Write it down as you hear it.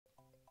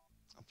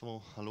So,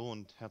 hallo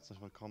und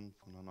herzlich willkommen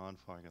zu einer neuen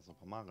Folge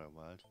Super Mario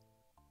World,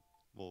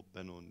 wo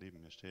Benno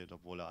neben mir steht,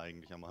 obwohl er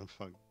eigentlich am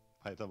Anfang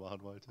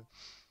weitermachen wollte.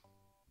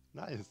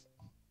 Nice!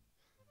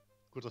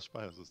 Gutes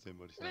Speichersystem,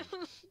 würde ich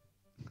sagen.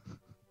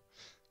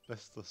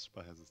 Bestes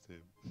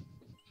Speichersystem.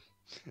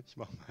 Ich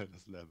mach mal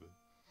das Level.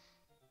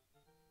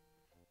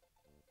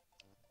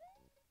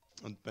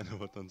 Und Benno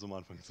wird dann zum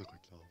Anfang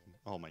zurücklaufen.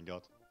 Oh mein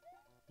Gott.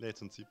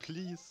 Latency,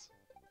 please!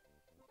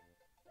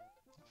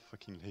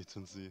 Fucking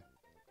Latency.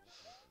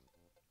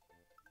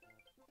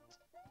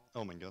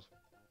 Oh mein Gott.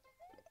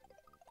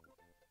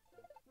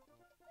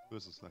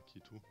 Böses Lucky,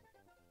 du.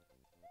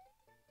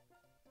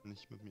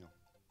 Nicht mit mir.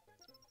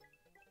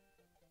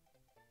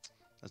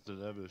 Also der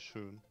Level ist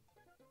schön.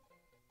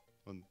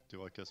 Und die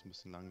Wolke ist ein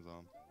bisschen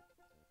langsam.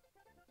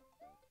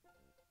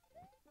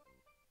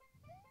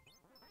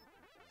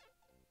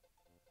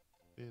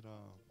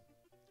 Wieder.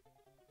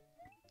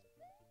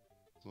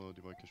 So,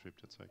 die Wolke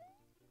schwebt jetzt weg.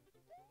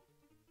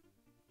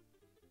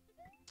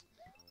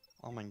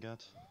 Oh mein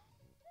Gott.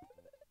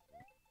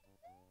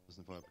 Das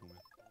ist eine Feuerblume.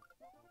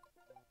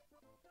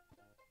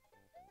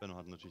 Benno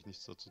hat natürlich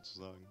nichts dazu zu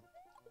sagen.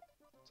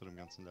 Zu dem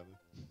ganzen Level.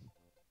 You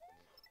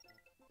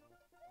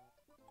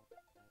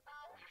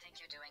think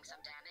you're doing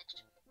some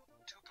damage?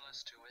 2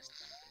 plus 2 is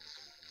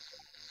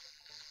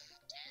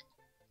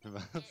 10.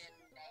 Was? In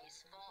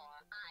base 4,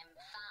 I'm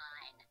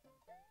fine.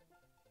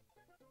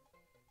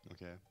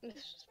 Okay. Das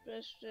ist das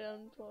Beste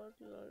an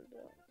Portal,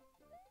 Alter.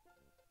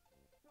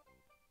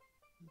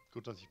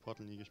 Gut, dass ich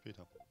Portal nie gespielt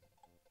habe.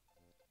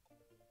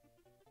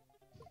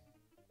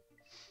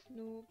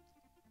 Noob.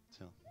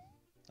 Tja.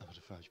 Aber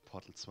dafür habe ich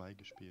Portal 2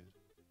 gespielt.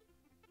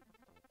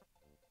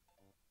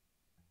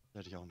 Da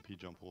hätte ich auch einen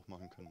P-Jump hoch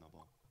machen können,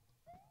 aber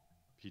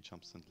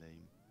P-Jumps sind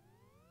lame.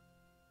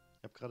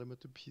 Ich habe gerade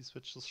mit dem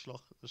P-Switch das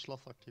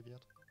Schloss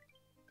aktiviert.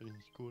 Bin ich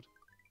nicht gut.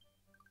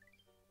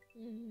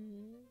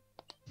 Mhm.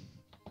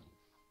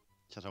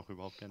 Ich hatte auch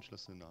überhaupt keinen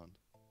Schlüssel in der Hand.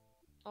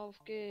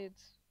 Auf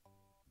geht's.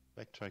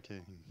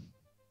 Backtracking.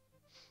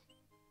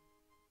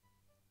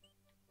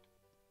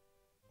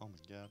 Oh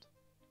mein Gott.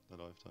 Da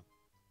läuft er.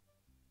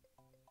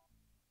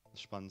 Das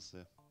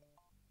Spannendste.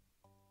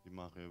 Wie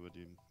Mario über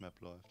die Map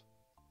läuft.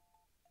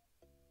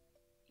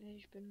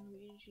 Ich bin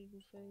Luigi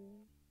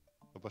gefällt.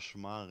 Aber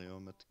schon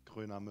Mario mit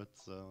grüner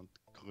Mütze und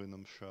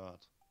grünem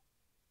Shirt.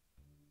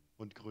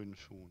 Und grünen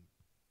Schuhen.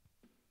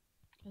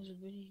 Also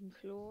bin ich ein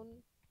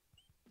Klon.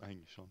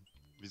 Eigentlich schon.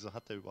 Wieso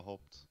hat er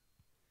überhaupt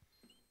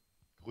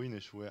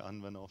grüne Schuhe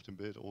an, wenn er auf dem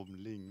Bild oben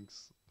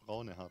links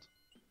braune hat?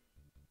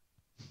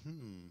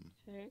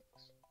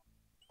 Hex.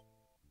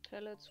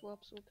 Palette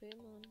Swaps OP,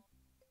 Mann.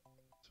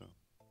 Tja.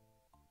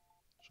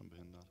 Schon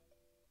behindert.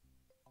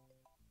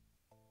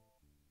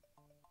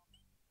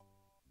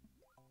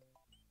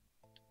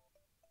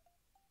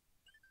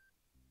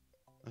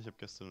 Ich habe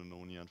gestern in der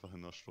Uni einfach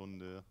in einer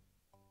Stunde,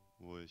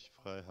 wo ich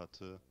frei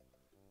hatte,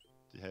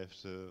 die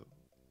Hälfte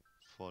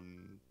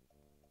von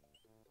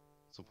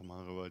Super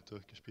Mario World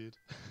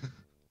durchgespielt.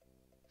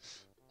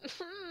 Das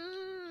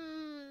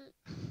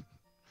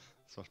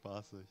war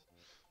spaßig.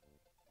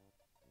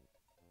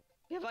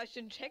 Ja, weil ich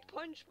den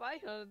Checkpoint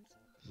speichert.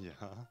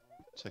 Ja,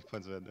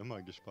 Checkpoints werden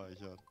immer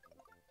gespeichert.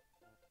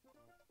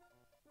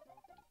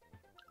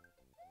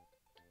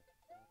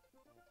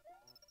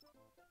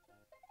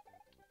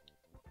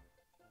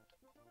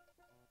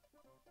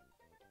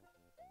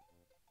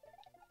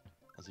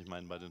 Also ich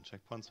meine, bei den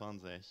Checkpoints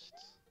waren sie echt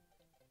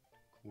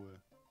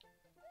cool.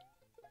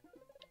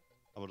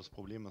 Aber das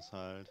Problem ist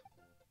halt,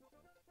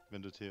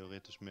 wenn du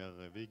theoretisch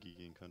mehrere Wege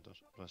gehen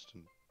könntest, du hast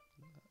den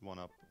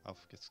One-Up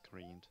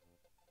aufgescreent.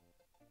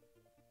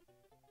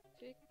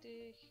 Fick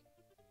dich.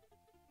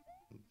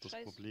 Das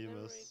Scheiß Problem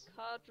Memory ist,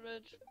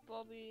 Cartridge,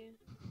 Bobby.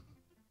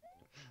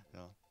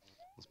 ja,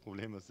 das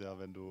Problem ist ja,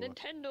 wenn du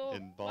Nintendo.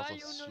 in Why Bowsers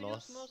you no use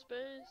more Schloss,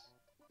 space?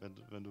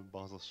 wenn du in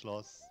Bowsers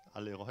Schloss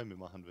alle Räume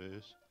machen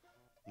willst,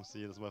 musst du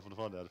jedes Mal von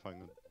vorne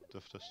anfangen und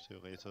dürftest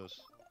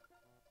theoretisch,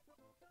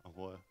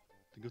 obwohl,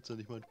 den gibt's ja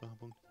nicht mal einen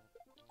Speicherpunkt.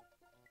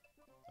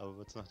 Aber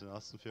wird es nach den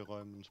ersten 4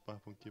 Räumen einen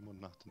Speicherpunkt geben und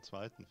nach den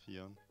zweiten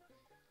 4,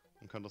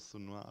 dann könntest du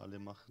nur alle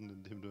machen,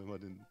 indem du immer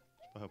den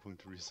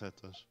Speicherpunkt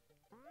resettest.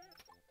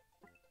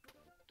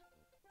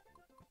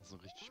 Also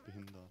richtig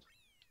behindert.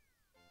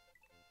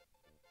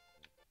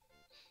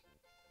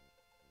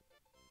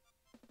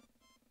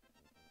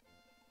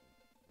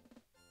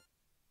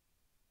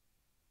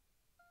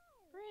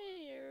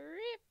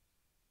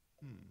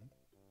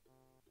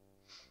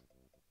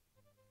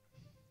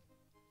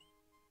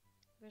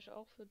 Wärst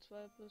auch für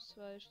 2 plus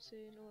 2 ist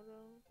 10,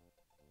 oder?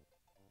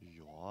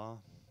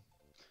 Ja,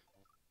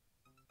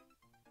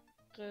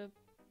 RIP.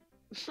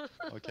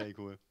 okay,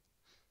 cool.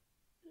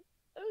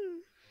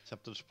 Ich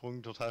habe den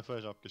Sprung total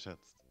falsch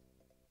abgeschätzt.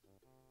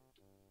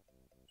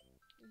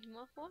 Ich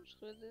mach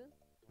Fortschritte.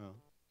 Ja.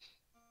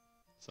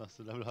 Das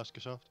erste Level hast du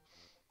geschafft.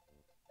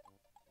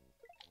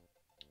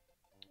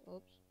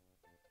 Ups.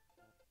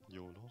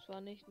 YOLO. Das war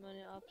nicht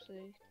meine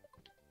Absicht.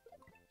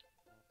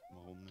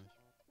 Warum nicht?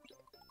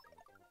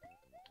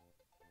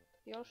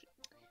 Yoshi.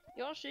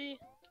 Yoshi!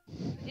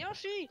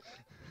 Yoshi!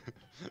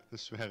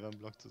 Ist schwerer einen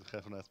Block zu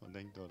treffen, als man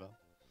denkt, oder?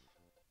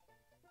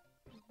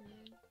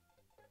 Mhm.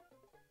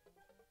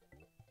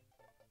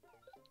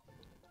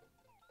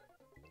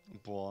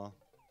 Boah.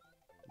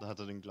 Da hat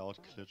er den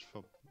Cloud-Glitch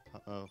da,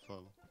 aber.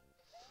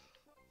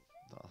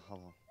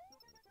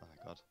 Oh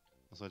Gott.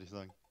 Was soll ich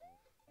sagen?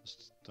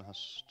 Du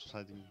hast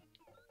total den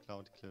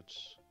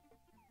Cloud-Glitch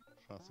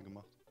Scheiße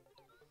gemacht.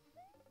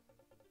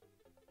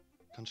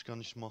 Kann ich gar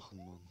nicht machen,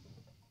 Mann.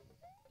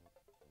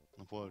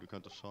 Obwohl, du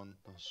könntest schon.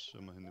 Du hast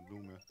immerhin eine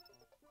Blume.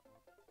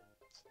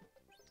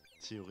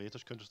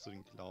 Theoretisch könntest du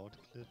den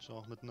Cloud-Glitch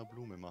auch mit einer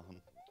Blume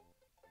machen.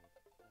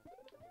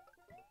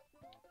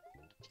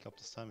 Ich glaube,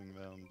 das Timing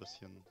wäre ein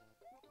bisschen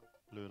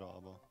blöder,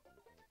 aber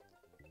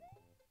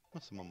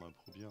müssen wir mal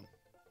probieren.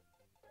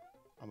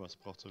 Aber es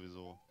braucht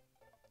sowieso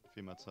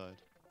viel mehr Zeit,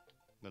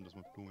 wenn du es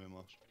mit Blume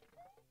machst.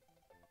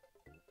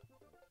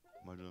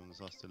 Weil du dann das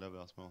erste Level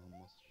erstmal machen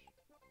musst.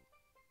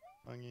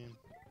 Angehen.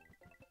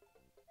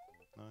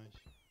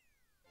 Nice.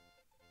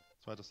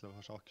 Zweites Level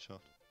hast du auch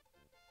geschafft.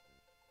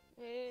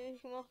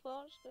 Ich mach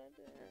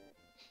Fortschritte.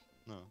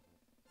 Ja.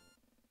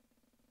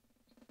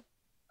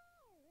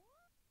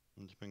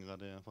 Und ich bin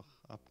gerade einfach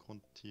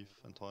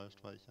abgrundtief enttäuscht,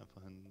 weil ich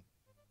einfach in den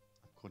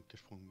Abgrund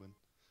gesprungen bin.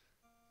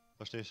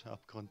 Verstehst du?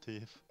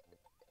 Abgrundtief.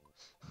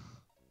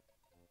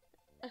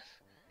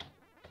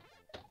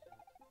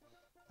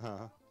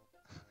 Ha.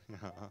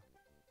 Ja.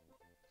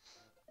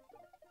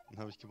 Den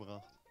habe ich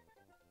gebracht.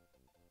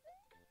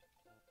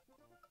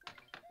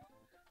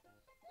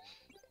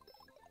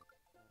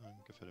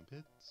 Danke für den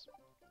Pilz.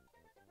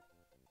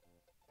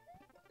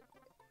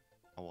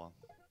 Aua.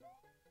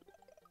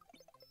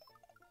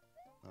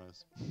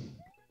 Nice.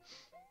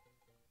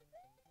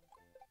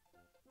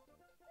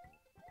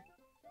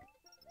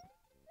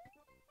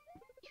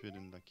 Ich will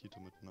den Lakito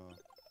mit einer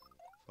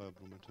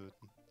Feuerblume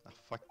töten. Ach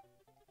fuck.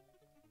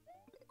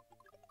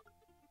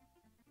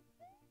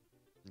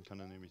 Den kann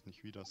er nämlich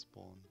nicht wieder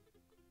spawnen.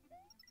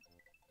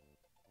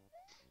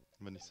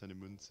 Wenn ich seine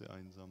Münze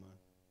einsammle.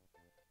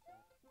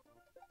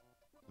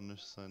 Dann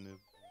ist seine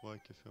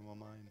Wolke für immer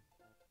mein.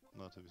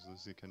 Warte, wieso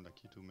ist hier kein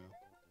Lakito mehr?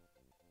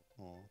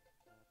 Oh.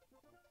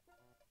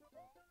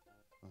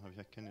 Dann habe ich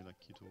ja keine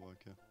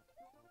Lakito-Wolke.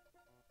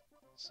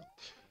 So.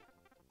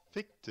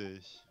 Fick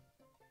dich!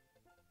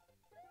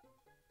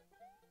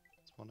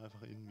 Spawn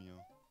einfach in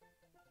mir.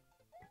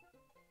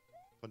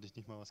 Konnte ich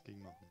nicht mal was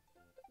gegen machen.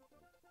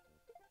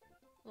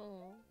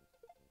 Oh.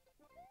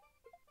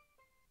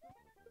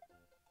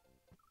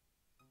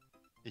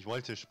 Ich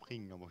wollte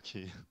springen, aber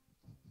okay.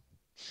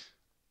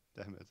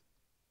 Dammit.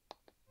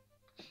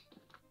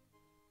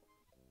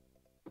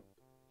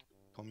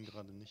 Kommen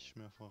gerade nicht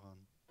mehr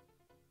voran.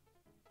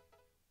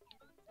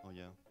 Oh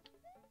ja. Yeah.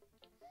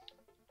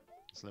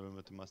 Das Level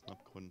mit den meisten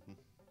Abgründen.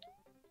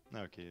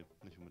 Na okay,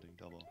 nicht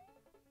unbedingt, aber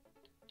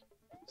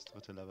das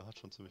dritte Level hat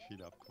schon ziemlich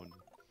viele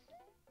Abgründe.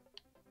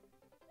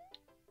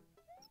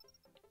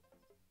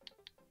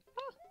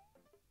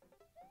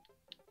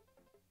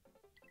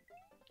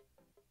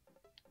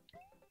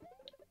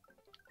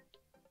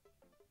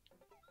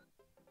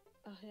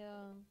 Ach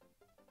ja.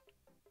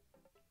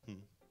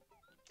 Hm.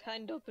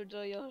 Kein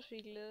doppelter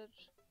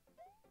Yoshi-Glitch.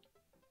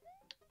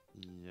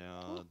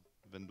 Ja,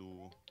 wenn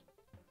du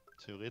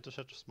theoretisch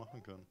hättest es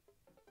machen können.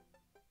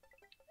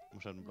 Du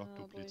musst halt einen Block Ja,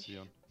 aber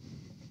duplizieren.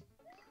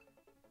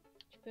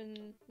 ich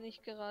bin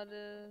nicht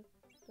gerade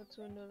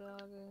dazu in der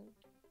Lage.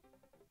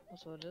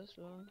 Was war das?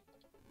 Ja.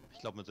 Ich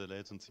glaube, mit der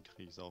Latency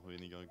kriege ich es auch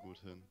weniger gut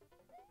hin.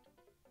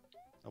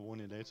 Aber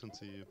ohne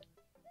Latency,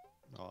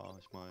 ja,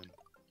 ich meine,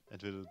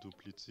 entweder du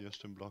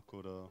duplizierst den Block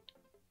oder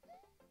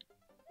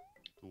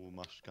du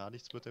machst gar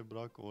nichts mit dem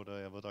Block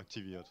oder er wird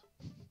aktiviert.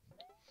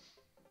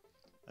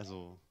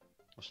 Also,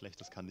 was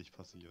Schlechtes kann nicht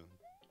passieren.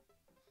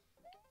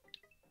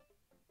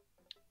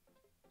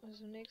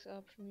 Also nix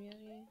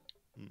abschmieri.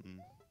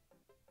 Mhm.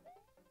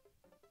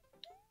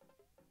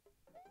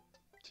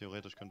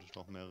 Theoretisch könntest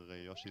du auch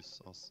mehrere Yoshis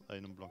aus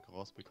einem Block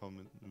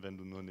rausbekommen, wenn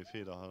du nur eine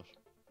Feder hast.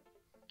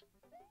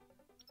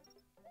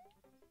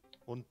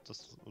 Und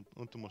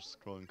du musst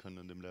scrollen können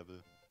in dem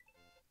Level.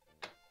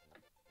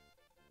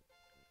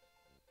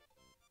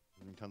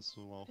 Den kannst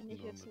du auch Bin ich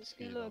nur jetzt ein mit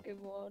Skiller Feder.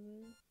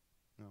 geworden?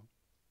 Ja.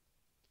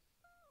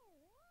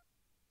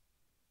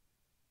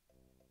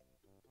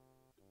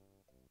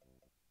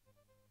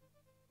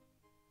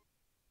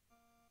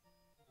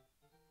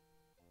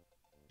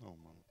 Oh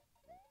Mann.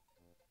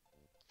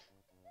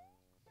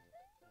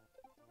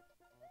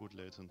 Gut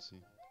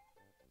Latency.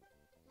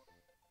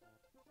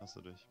 Hast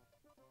du dich?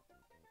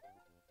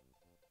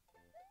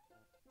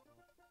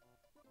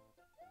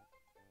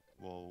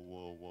 Wow,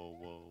 wow, wow,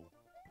 wow.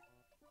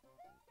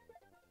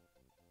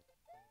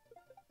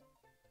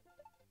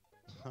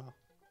 Ha,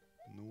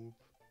 Noob.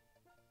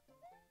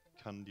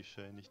 Kann die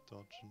Shay nicht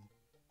dodgen.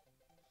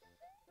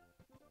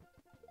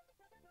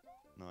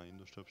 Nein,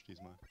 du stirbst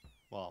diesmal.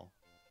 Wow.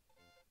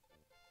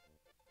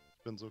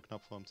 Ich bin so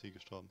knapp vor dem Ziel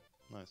gestorben.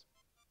 Nice.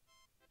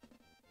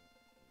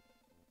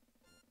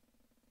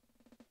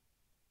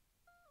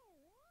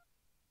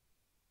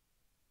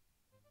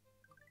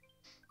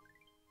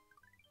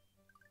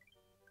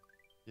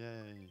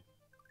 Yay.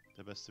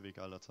 Der beste Weg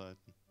aller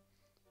Zeiten.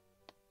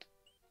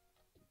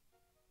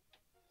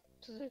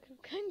 Das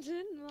ergibt keinen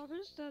Sinn. Warum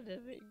ist da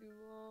der Weg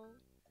überhaupt?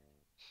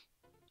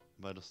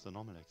 Weil das der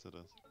Normal Exit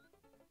ist.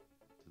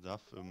 Der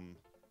darf im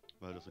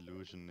World of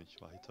Illusion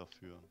nicht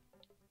weiterführen.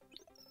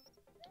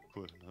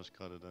 Cool, dann hast du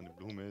gerade deine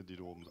Blume, die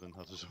du oben drin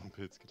hattest, um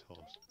Pilz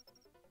getauscht.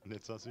 Und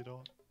jetzt hast du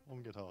wieder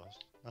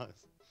umgetauscht.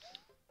 Nice.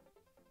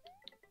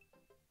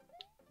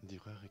 In die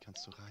Röhre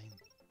kannst du rein.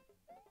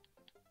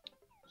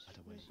 By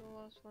the way. Ist mir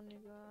sowas von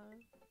egal.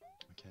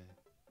 Okay.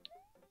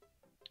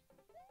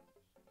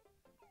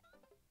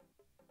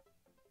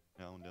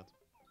 Ja, und jetzt?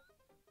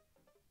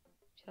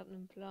 Ich hab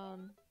einen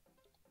Plan.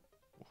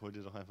 Hol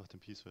dir doch einfach den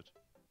P-Switch.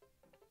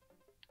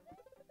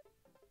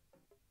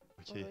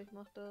 Oder Okay, ich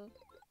mach das.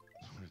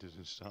 hol dir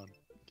den Stern.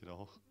 Geht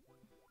auch.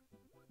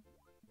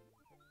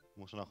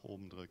 Muss nach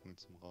oben drücken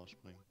zum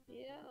Rausspringen.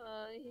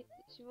 Ja, ich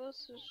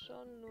wusste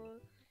schon,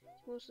 nur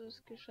ich muss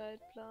es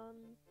gescheit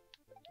planen.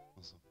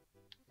 Achso.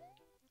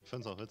 Ich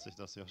find's auch witzig,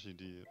 dass Yoshi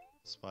die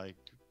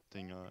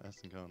Spike-Dinger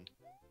essen kann.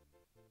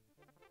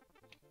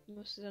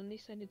 Müsste dann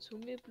nicht seine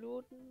Zunge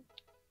bluten?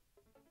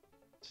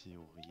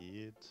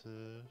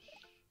 Theoretisch.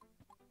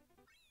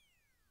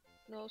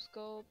 No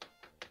scope.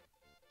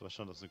 Du weißt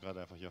schon, dass du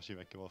gerade einfach Yoshi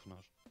weggeworfen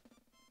hast.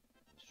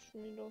 Ist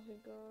mir doch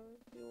egal.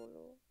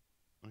 YOLO.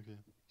 Okay.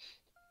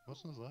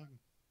 Was nur sagen.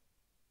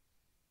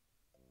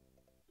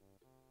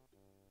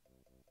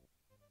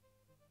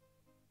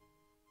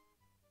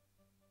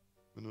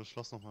 Wenn du das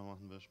Schloss nochmal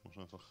machen willst, musst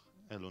du einfach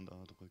L und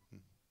A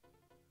drücken.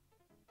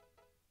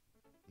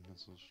 Dann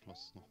kannst du das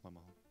Schloss nochmal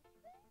machen.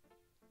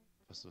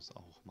 Falls du das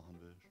auch machen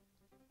willst.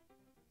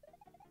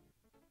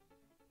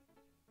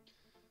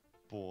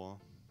 Boah.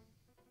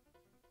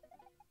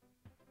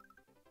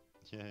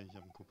 Yay, ich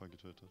habe einen Koopa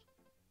getötet.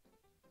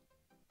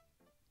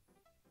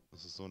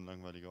 Das ist so ein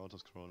langweiliger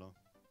Autoscroller.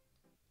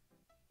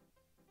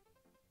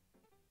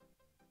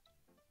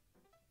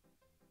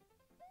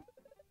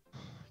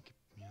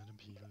 Gib mir den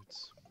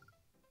Pilz.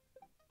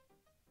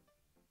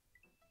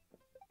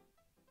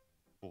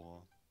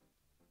 Boah.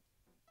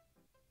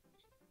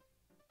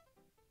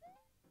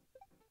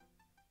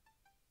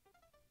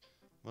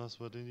 Was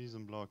wird in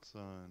diesem Block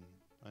sein?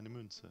 Eine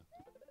Münze.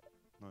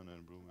 Nein,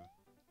 eine Blume.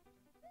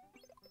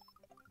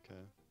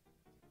 Okay.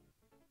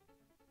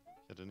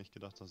 Ich hätte nicht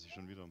gedacht, dass ich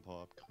schon wieder ein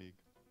Power-Up krieg.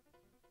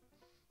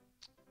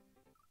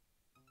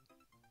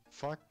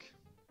 Fuck.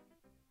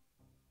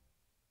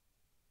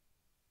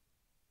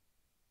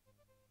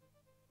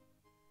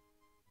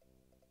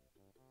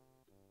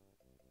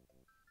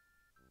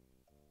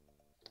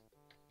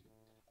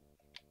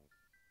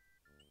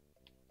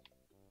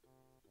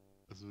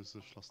 Also willst du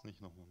das Schloss nicht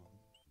nochmal machen?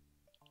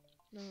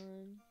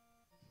 Nein,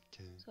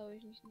 Okay. das habe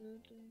ich nicht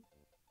nötig.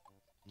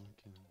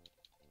 Okay.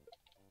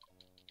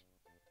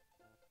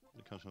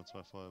 Du kannst nur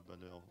 2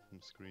 Feuerbälle auf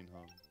dem Screen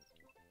haben.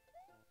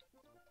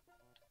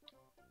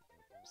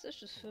 Was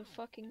ist das für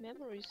fucking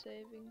Memory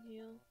Saving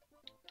hier?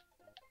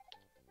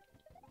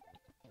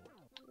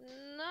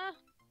 Na,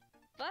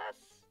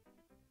 was?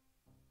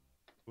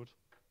 Gut.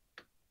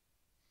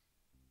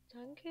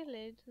 Danke,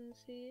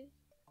 Latency.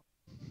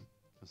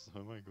 Das ist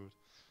immer gut.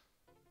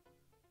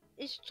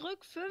 Ich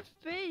drück 5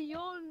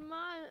 Billionen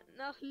Mal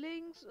nach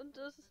links und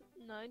das...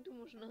 Nein, du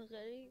musst nach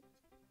rechts.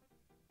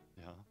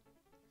 Ja.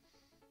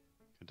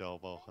 Könnte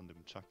aber auch an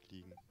dem Chuck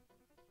liegen.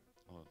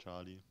 Oder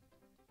Charlie.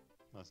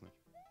 Weiß nicht.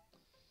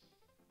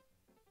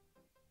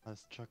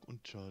 Heißt Chuck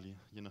und Charlie,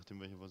 je nachdem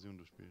welche Version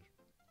du spielst.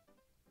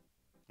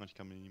 Und ich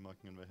kann mir nie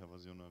merken, in welcher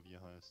Version er wie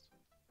heißt.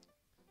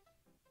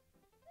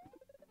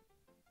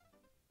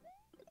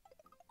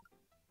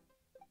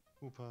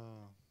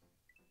 Koopa.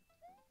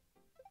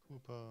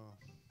 Koopa.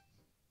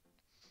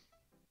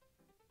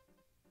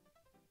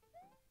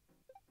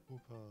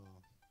 Koopa.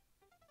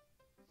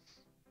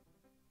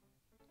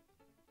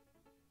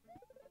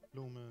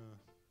 Blume.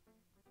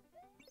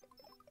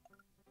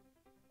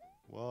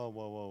 Wow,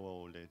 wow, wow,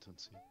 wow,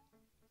 Latency.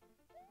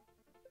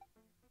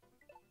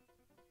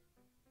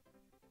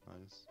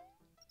 Nice.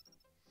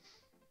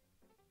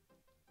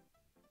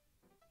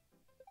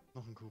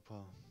 Noch ein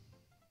Koopa.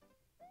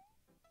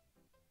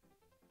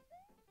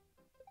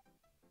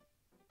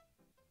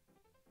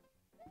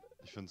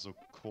 Ich find's so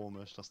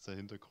komisch, dass der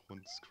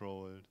Hintergrund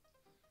scrollt.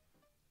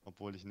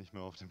 Obwohl ich nicht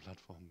mehr auf den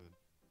Plattformen bin.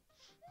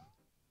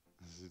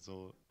 Das sieht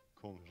so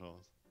komisch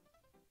aus.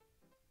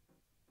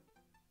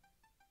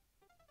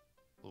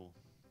 So.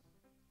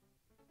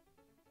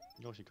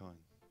 Yoshi-Coin.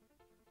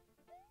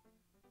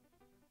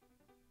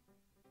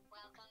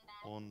 Welcome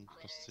back, Und das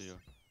quitters. Ziel.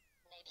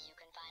 Maybe you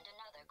can find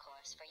another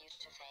course for you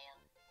to fail.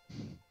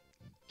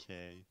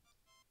 Okay.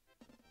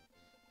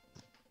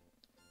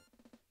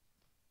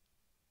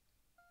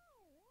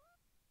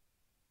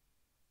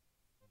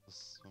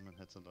 Das war mein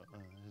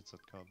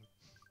Headset-Kabel.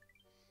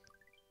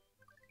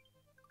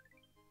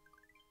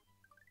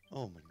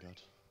 Oh mein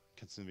Gott.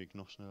 Kannst du den Weg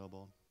noch schneller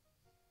bauen?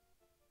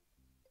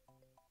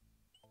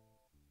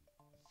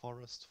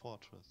 Forest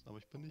Fortress. Aber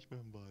ich bin nicht mehr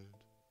im Wald.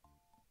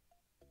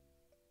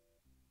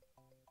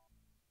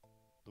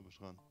 Du bist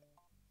dran.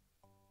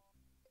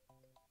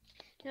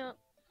 Ja.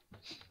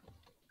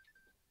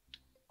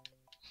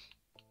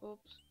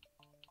 Ups.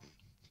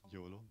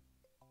 YOLO.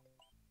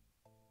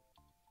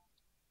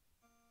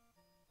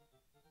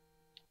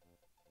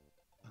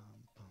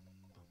 Bam, bam,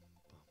 bam, bam,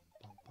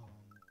 bam,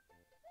 bam.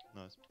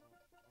 Nice.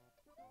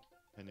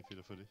 Penny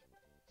wieder für dich.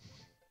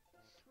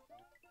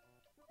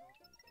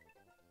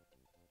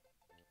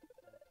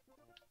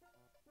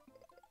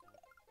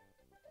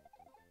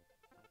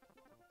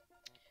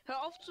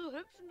 Hör auf zu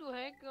hüpfen, du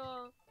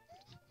Hacker.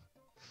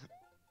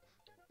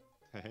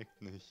 Der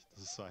hackt nicht.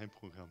 Das ist so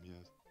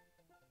einprogrammiert.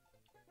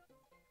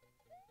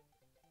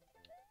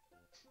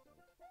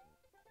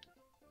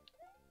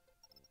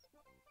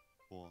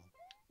 Boah.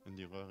 In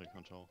die Röhre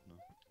kannst du auch, ne?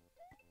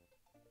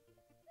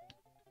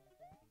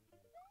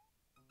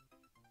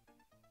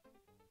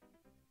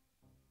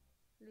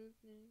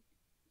 Lüg nicht.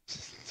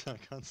 Da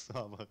kannst du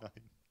aber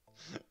rein.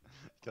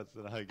 Ich kann es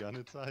dir daher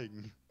gerne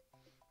zeigen.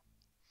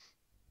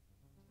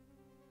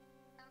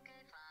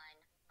 Okay, fine.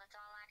 Let's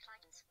all act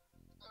like it's...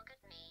 Look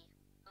at me.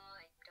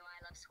 Boy, do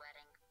I love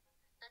sweating.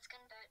 Let's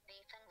convert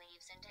beef and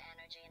leaves into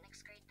energy and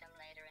excrete them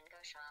later and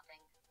go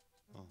shopping.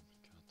 Oh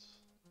mein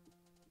Gott.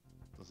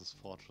 Das ist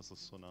Fortress,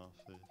 ist so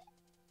nervig.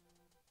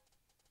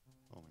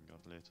 Oh mein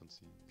Gott,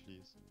 Latency,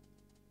 please.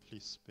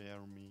 Please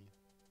spare me.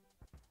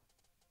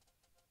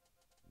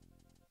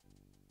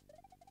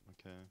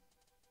 Okay.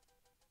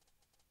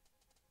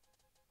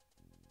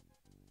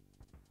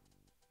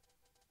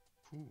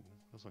 Puh,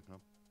 das war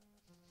knapp.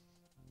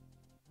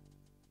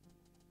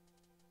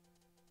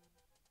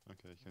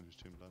 Okay, ich kann hier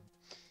stehen bleiben.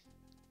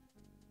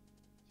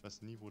 Ich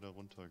weiß nie, wo der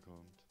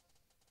runterkommt.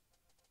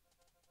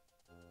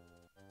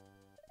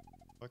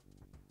 Fuck.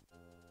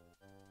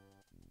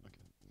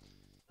 Okay.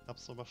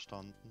 Hab's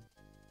überstanden.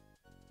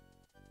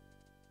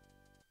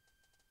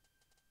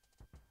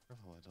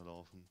 Einfach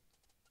weiterlaufen.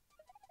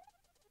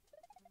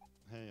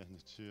 Hey, eine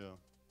Tür.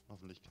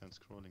 Hoffentlich kein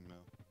Scrolling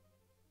mehr.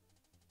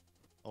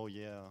 Oh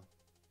yeah.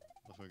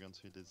 Dafür ganz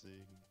viele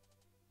Segen.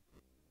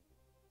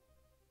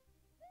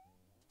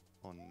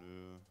 Oh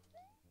nö.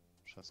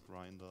 Scheiß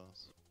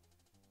Grinders.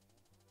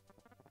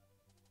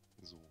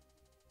 So.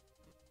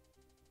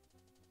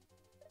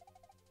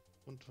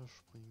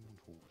 Runterspringen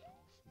und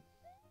hochlaufen.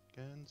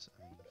 Ganz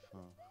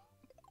einfach.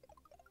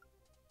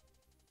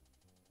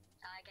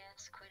 I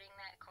guess quitting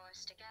that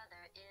course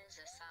together is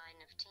a sign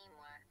of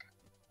teamwork.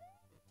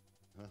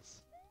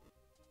 Was?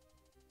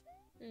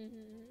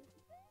 Mhm.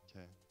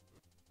 Okay.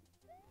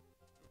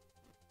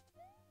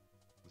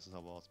 Das ist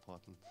aber aus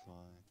Portal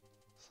 2.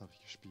 Das habe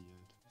ich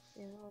gespielt.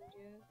 Ja, und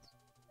jetzt?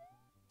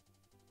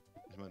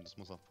 Ich meine, das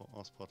muss auch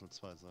aus Portal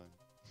 2 sein.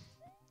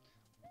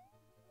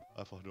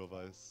 Einfach nur,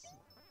 weil es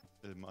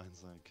im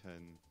 1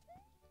 kein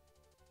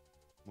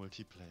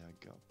Multiplayer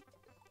gab.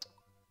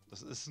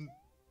 Das ist ein...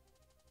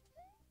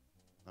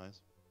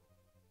 Nice.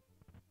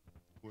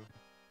 Cool.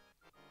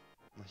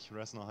 Mach ich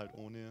Reznor halt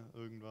ohne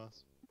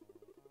irgendwas.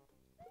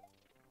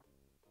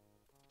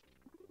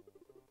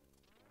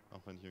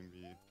 Auch wenn ich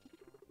irgendwie...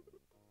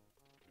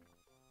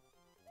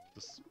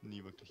 das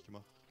nie wirklich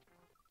gemacht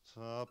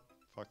habe.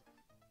 Fuck.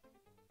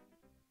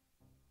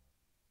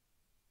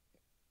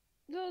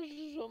 Das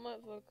ist schon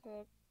mal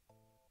verkackt.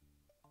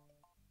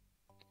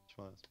 Ich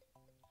weiß.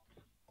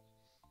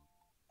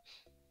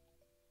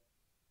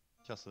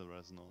 Ich hasse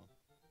Reznor.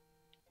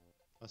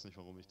 Weiß nicht,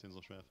 warum ich den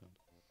so schwer finde.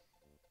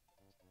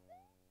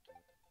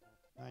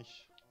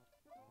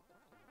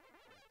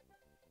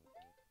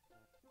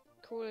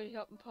 Cool, ich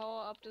hab ein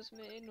Power-Up, das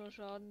mir eh nur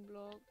Schaden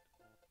blockt.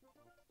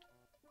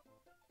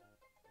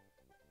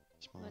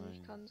 Ich Ich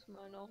meine, kann es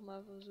mal noch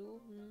mal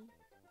versuchen.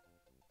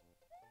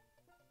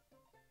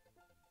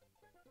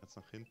 jetzt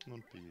nach hinten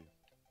und B.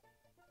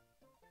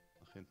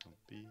 Nach hinten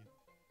und B.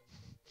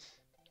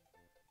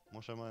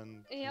 Muss ja mal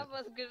ein... Ich hab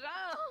was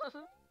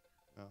geschafft!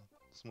 Ja,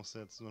 das musst du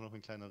jetzt nur noch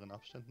in kleineren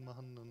Abständen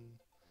machen, dann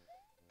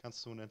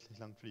kannst du unendlich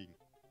lang fliegen.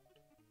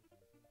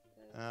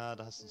 Ah,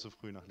 da hast du zu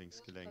früh nach links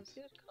Was gelenkt.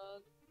 passiert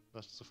gerade? Da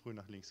hast du zu früh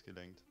nach links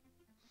gelenkt.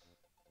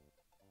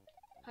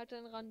 Halt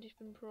deinen Rand, ich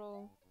bin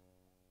Pro.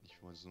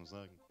 Ich wollte es nur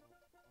sagen.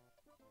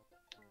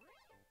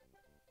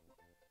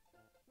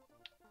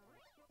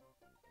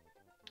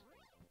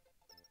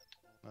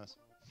 Nice.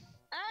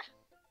 Ah!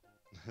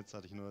 Jetzt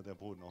hatte ich nur der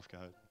Boden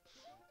aufgehalten.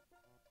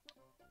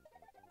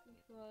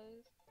 Ich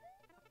weiß.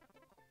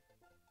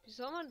 Wie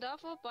soll man da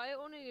vorbei,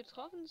 ohne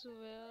getroffen zu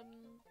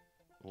werden?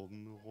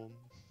 Oben rum.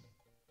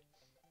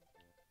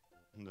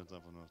 Und jetzt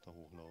einfach nur da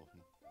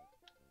hochlaufen.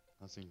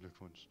 Herzlichen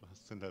Glückwunsch, du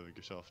hast den Level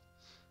geschafft.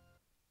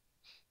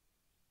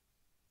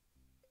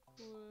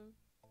 Cool.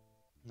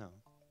 Ja.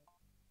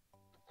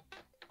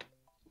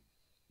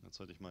 Jetzt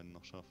sollte ich meinen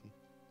noch schaffen.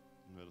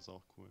 Dann wäre das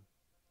auch cool.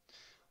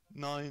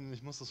 Nein,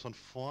 ich muss das von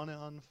vorne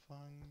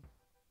anfangen.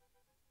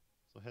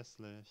 So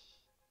hässlich.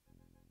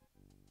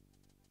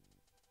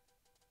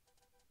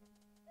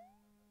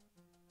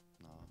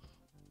 Nach.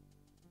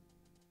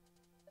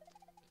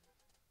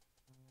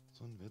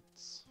 So ein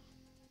Witz.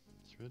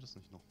 Ich will das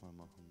nicht nochmal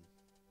machen.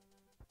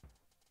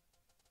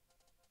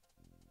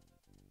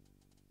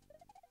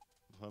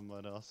 Vor allem,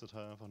 weil der erste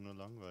Teil einfach nur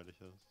langweilig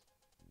ist.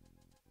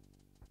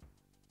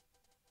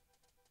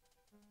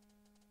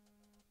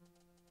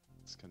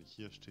 Jetzt kann ich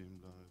hier stehen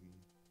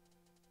bleiben.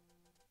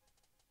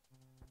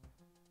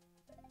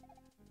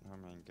 Oh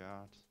mein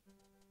Gott.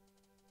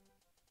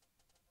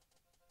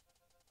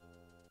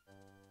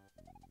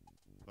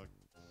 Fuck.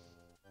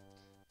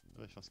 Da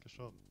hab ich fast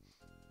gestorben.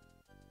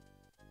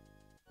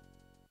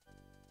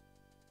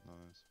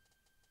 Nice.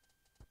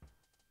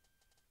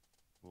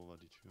 Wo war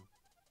die Tür?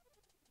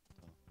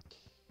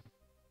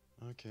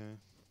 Da. Okay.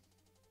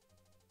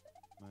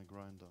 Mein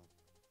Grinder.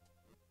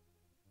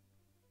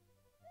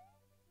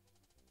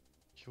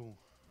 Jo.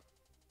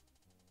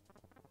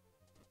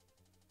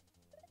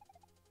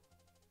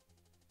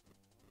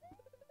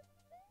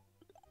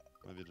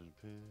 Mal wieder den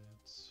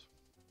Pilz.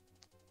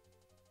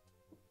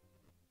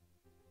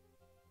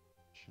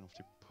 Schön auf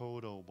die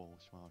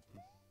Podo-Bows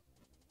warten.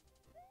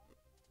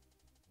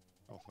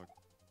 Oh fuck.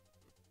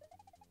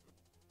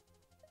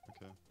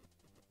 Okay.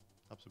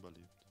 Hab's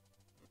überlebt.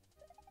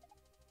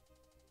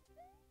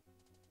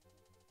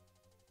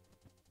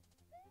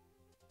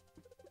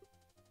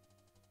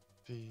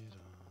 Feder,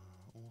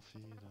 oh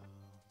Feder.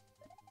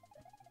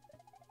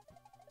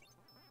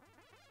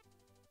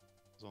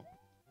 So.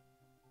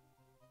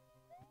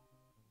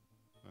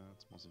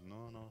 Jetzt muss ich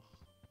nur noch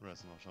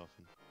Reznor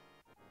schaffen.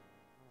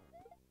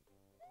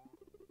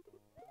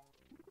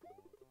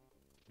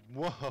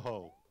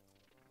 Wow!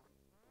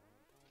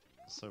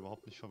 Das sah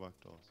überhaupt nicht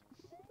verbuggt aus.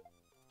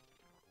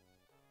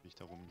 Wie ich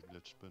da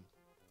rumgeglitscht bin.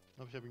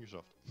 Aber ich habe ihn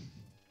geschafft.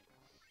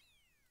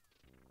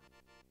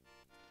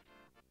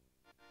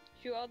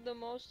 You are the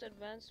most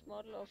advanced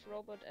model of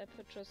robot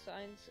aperture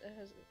science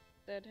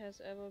that has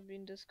ever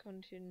been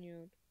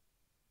discontinued.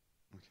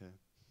 Okay.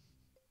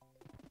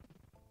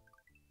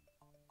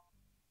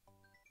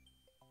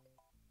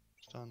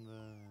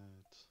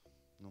 Standard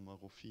Nummer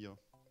 4.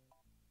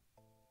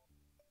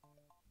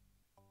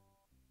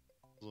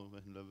 So,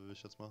 welchen Level will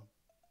ich jetzt machen?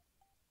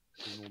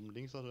 Den oben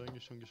links hat er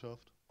eigentlich schon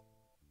geschafft.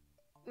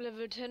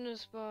 Level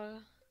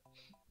Tennisball.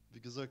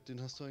 Wie gesagt, den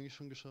hast du eigentlich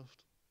schon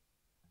geschafft.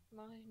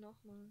 Mach ich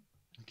nochmal.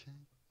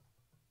 Okay.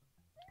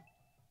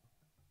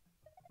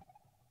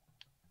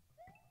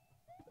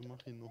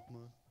 Mach ihn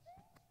nochmal.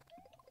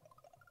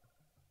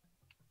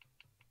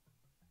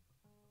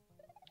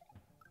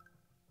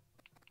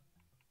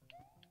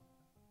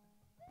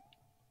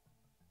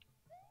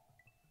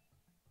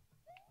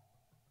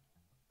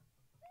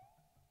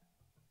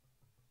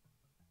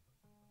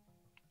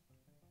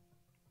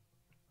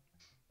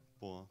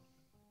 Boah.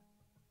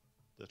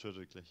 Der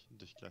tötet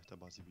dich gleich, der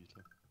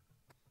Basibite.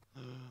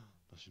 Du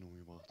hast ihn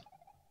umgebracht,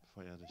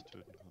 bevor er dich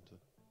töten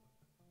konnte.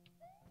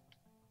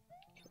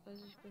 Ich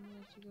weiß, ich bin ein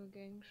richtiger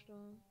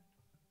Gangster.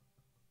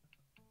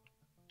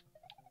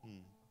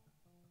 Hm.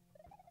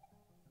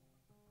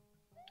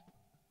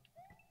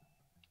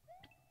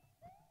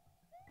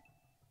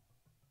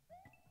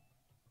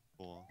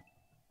 Boah.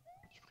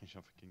 Spring ich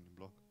einfach gegen den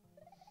Block.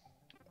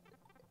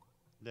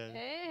 Lel.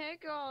 Hey,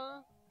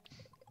 Hacker!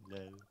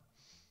 Lel.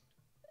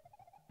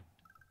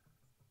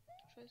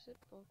 Scheiß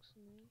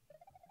Hitboxen, ne?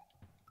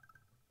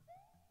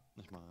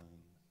 Ich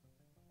mein.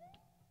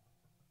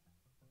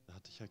 Er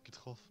hat dich halt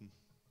getroffen.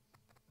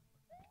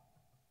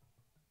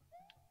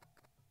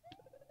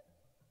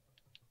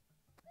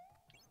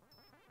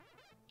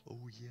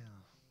 Oh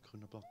yeah.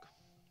 Grüner Block.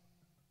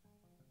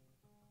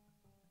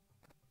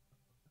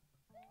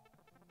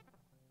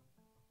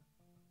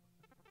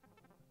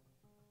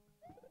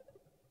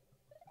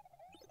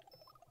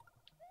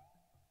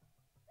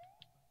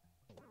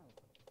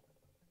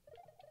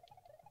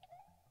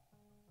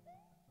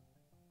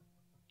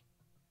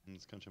 Und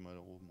jetzt kann ich ja mal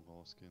da oben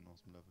rausgehen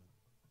aus dem Level.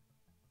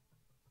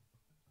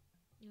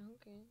 Ja,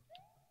 okay.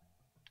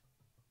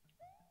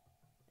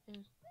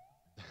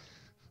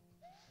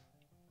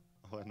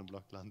 Aber in einem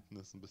Block landen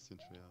ist ein bisschen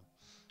schwer.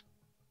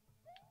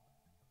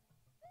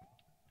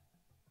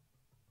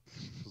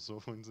 So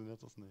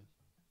funktioniert das nicht.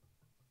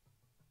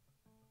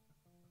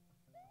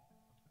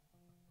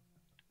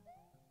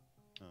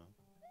 Ja.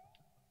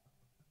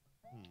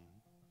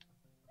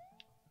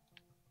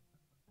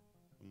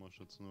 Du musst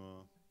jetzt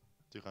nur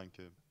die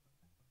Ranke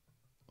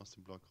aus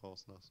dem Block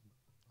rauslassen,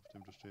 auf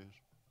dem du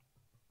stehst.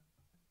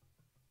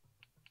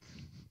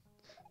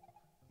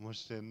 Du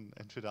musst den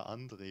entweder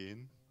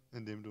andrehen,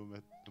 indem du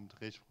mit einem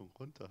Drehsprung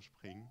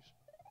runterspringst,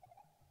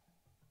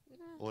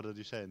 Ja. oder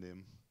die Shell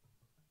nehmen.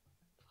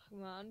 Frag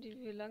mal Andi,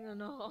 wie lange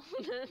noch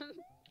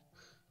aufnimmt.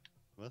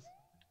 Was?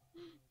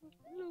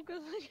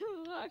 Lukas hat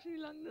gefragt, wie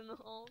lange du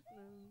noch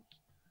aufnimmst.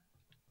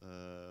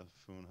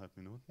 5,5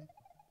 Minuten?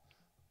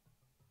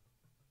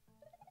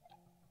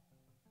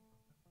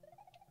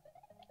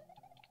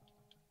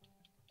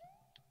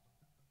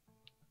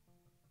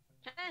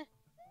 Hä?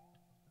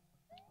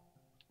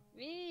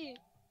 Wie?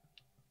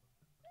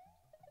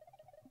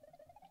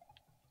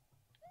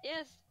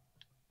 Yes!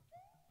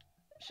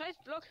 Scheiß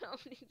Block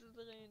auf nicht zu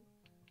drehen.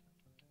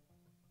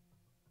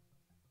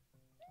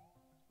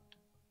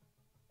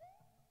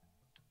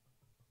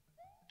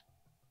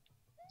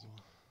 So.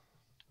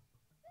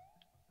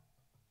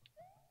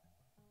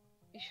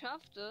 Ich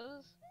schaff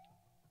das.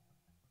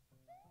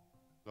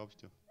 Glaub ich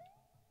dir.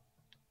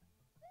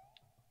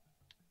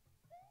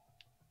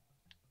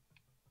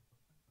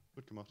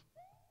 kaputt gemacht.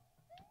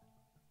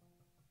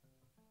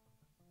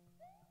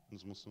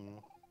 Jetzt musst du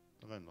nur noch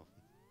da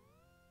reinlaufen.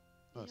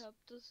 Ich Nice. hab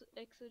das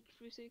Exit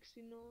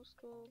 360 No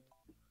Scope.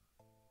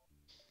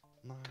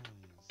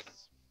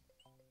 Nice.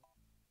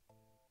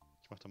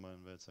 Ich mach da mal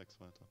in Welt 6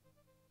 weiter.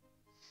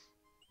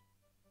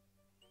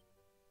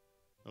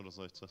 Oder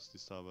soll ich zuerst die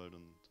Star World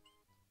und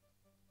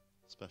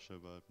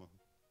Special World machen?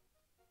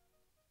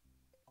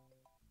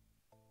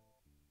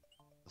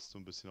 Dass du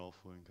ein bisschen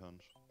aufholen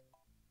kannst.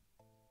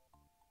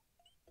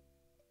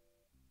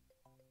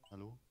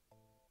 Hallo?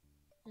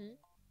 Hm?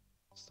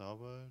 Star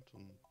World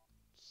und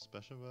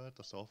Special World,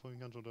 dass du aufholen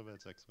kannst oder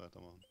Welt 6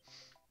 weitermachen?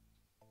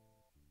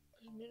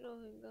 Ist mir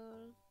doch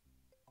egal.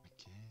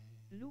 Okay.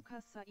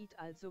 Lukas Said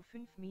also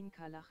 5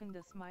 Minka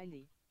lachende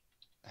Smiley.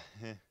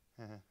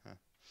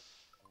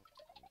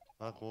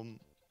 Warum?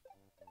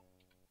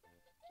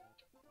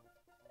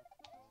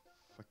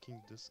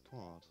 Fucking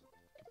Discord.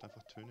 Gibt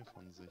einfach Töne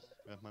von sich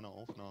während meiner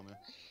Aufnahme.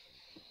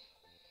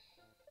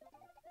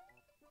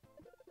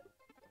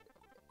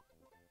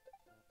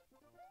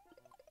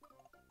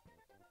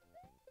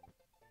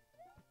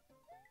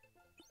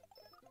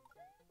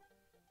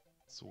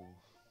 So.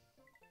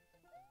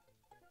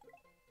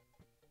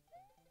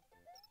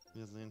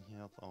 Wir sehen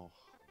hier jetzt auch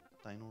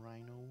Dino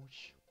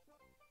Rhinos.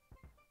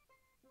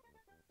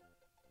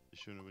 Die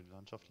schön über die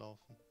Landschaft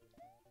laufen.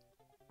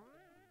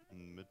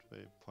 Ein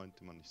Midway Point,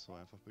 den man nicht so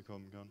einfach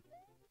bekommen kann.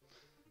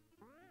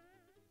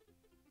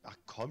 Ach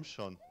komm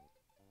schon!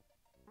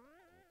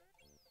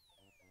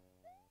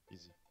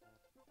 Easy.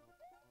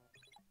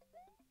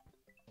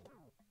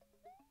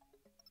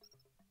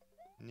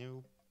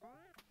 Nope.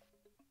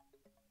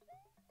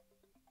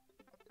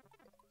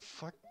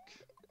 Fuck.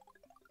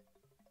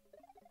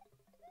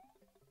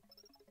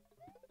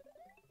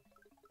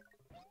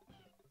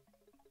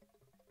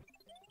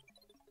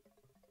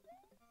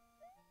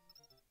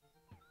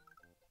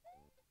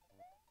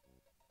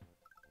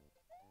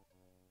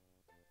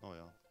 Oh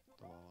ja,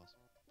 da war was.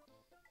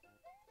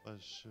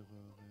 Falsche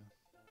Röhre.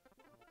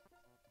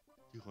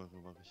 Die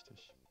Röhre war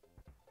richtig.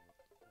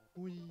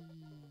 Hui.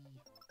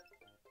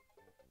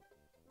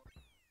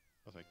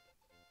 Perfekt.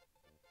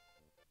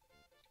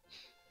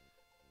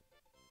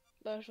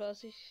 Weißt du,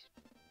 was ich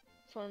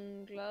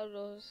von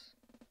GLaDOS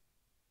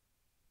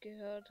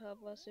gehört habe,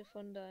 was sie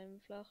von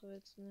deinem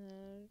Flachwitzen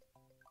hält?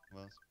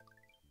 Was?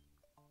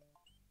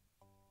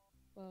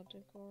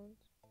 Warte kurz.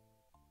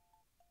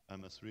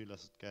 I'm as real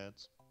as it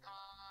gets. Ha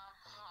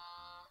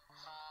ha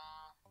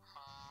ha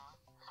ha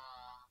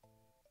ha.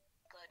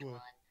 Good Cool.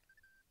 one.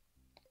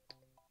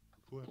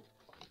 Cool.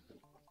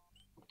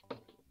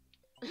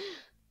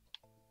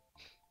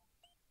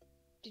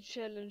 Die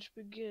Challenge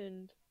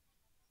beginnt.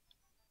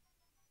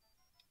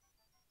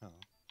 Ja.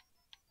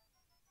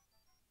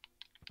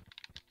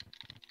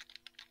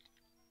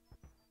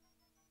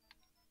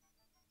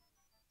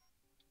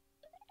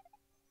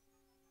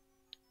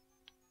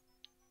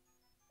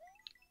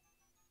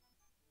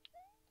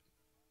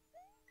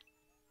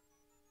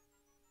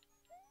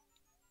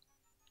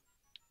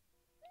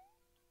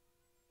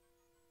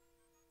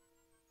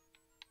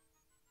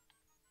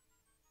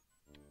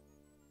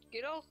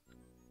 Geh doch!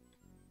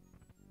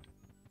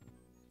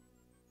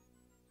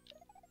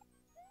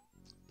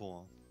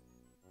 Boah.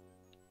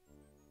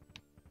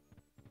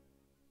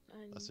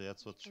 Nein, Also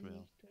jetzt wird's ich komm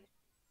schwer. nicht durch.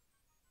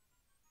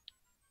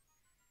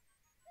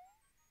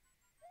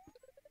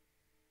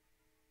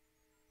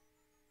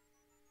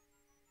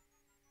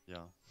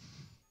 Ja.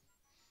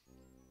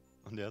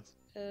 Und jetzt?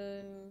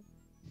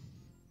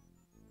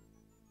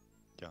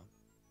 Ja.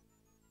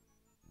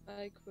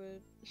 I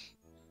quit.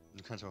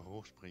 Du kannst auch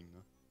hochspringen,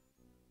 ne?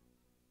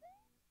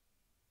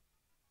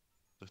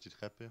 Durch die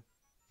Treppe?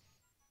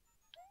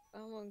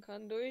 Ach, man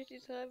kann durch die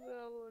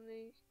Treppe, aber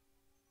nicht.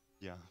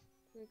 Ja.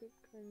 Das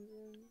ergibt keinen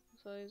Sinn.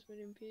 Was soll ich jetzt mit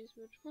dem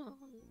P-Switch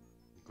machen?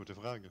 Gute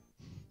Frage.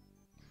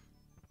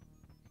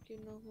 Ich geh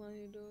nochmal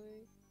hier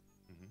durch.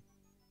 Mhm.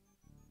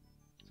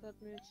 Das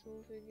hat mir jetzt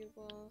so viel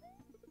gebracht.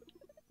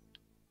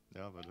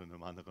 Ja, weil du in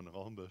einem anderen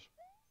Raum bist.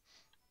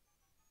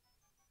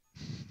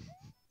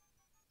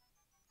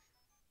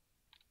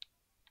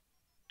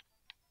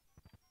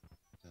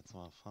 Der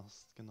zwar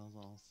fast genauso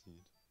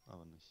aussieht,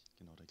 aber nicht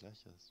genau der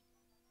gleiche ist.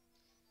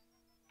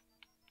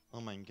 Oh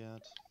mein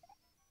Gott.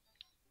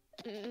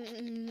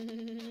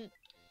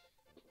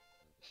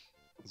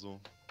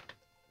 So.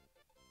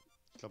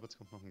 Ich glaube, jetzt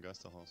kommt noch ein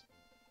Geisterhaus.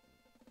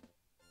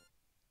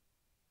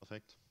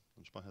 Perfekt.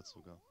 Dann speichert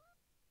sogar.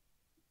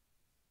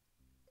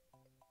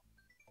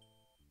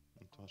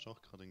 Und du hast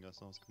auch gerade ein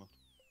Geisterhaus gemacht.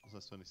 Das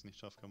heißt, wenn ich es nicht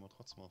schaffe, kann man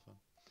trotzdem aufhören.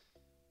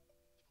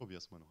 Ich probiere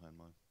es mal noch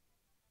einmal.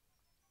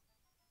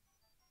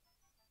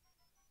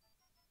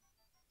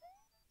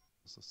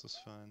 Was ist das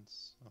für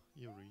eins? Ach,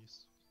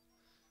 Eries.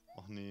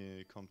 Ach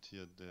nee, kommt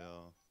hier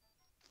der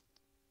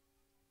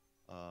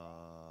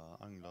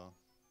Angler.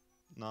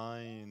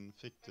 Nein,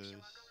 fick If you dich.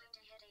 are going to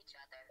hit each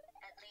other,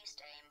 at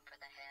least aim for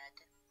the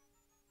head.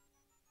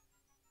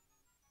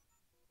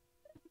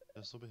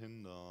 Der ist so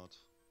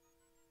behindert.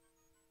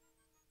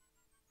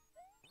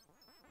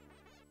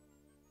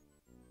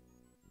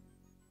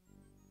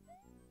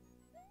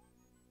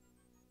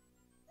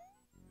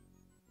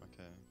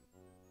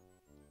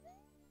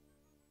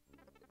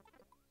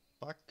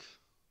 Bug.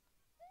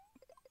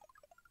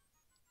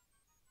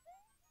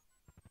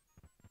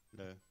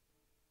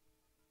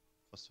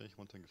 Was wäre ich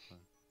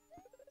runtergefallen?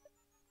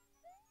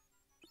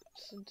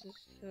 Was sind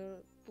das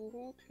für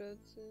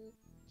Buhu-Klötze?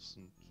 Das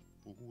sind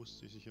Buhus,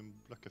 die sich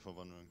in Blöcke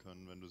verwandeln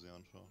können, wenn du sie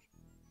anschaust.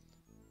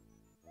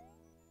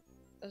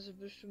 Also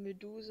bist du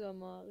Medusa,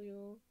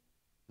 Mario.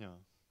 Ja,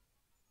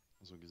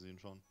 so gesehen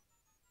schon.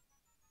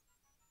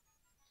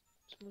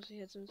 Das muss ich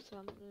jetzt im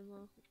Thumbnail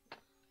machen.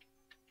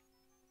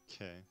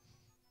 Okay.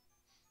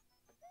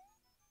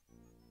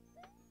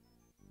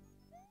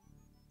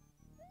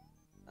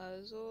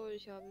 Also,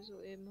 ich habe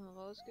soeben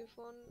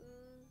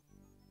herausgefunden.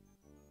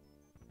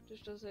 Das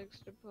ist der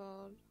 6.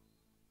 Part.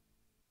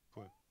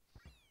 Cool.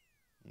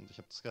 Und ich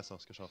habe das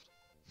Gasthaus geschafft.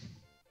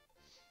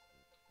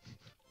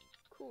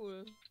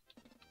 Cool.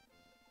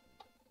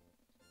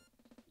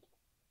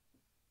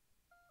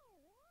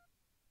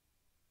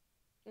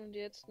 Und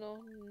jetzt noch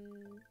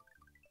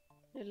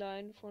eine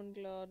Line von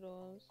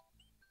GLaDOS.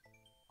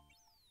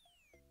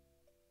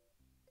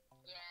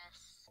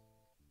 Yes,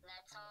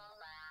 let's all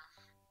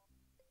laugh.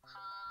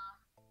 Ha,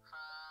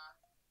 ha,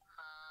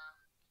 ha,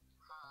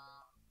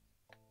 ha.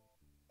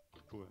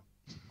 Cool.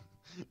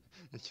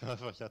 Ich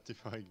hoffe, euch hat die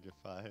Folge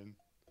gefallen.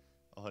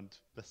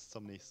 Und bis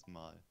zum nächsten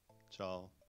Mal. Ciao.